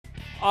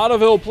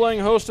Ottoville playing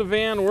host to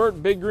Van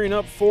Wert. Big Green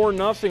up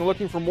 4-0.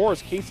 Looking for more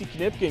as Casey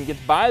Knipkin gets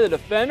by the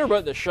defender,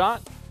 but the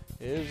shot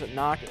is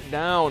knocked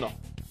down.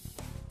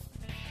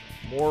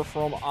 More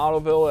from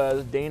Ottoville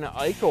as Dana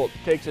Eichelt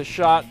takes a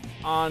shot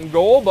on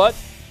goal, but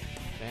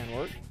Van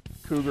Wert,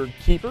 Cougar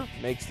keeper,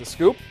 makes the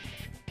scoop.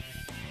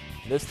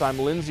 This time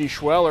Lindsey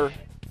Schweller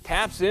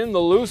taps in the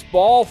loose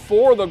ball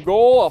for the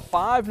goal. A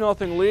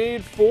 5-0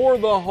 lead for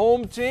the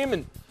home team,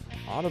 and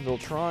Ottoville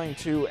trying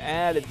to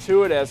add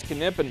to it as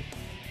Knipkin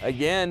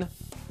again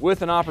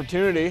with an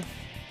opportunity.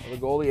 The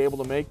goalie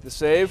able to make the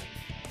save.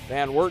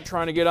 Van Wert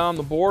trying to get on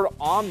the board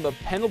on the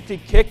penalty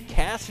kick.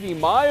 Cassidy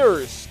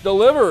Myers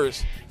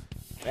delivers.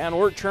 Van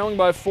Wert trailing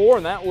by 4,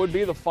 and that would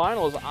be the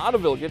final as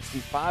Ottoville gets the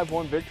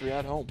 5-1 victory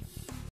at home.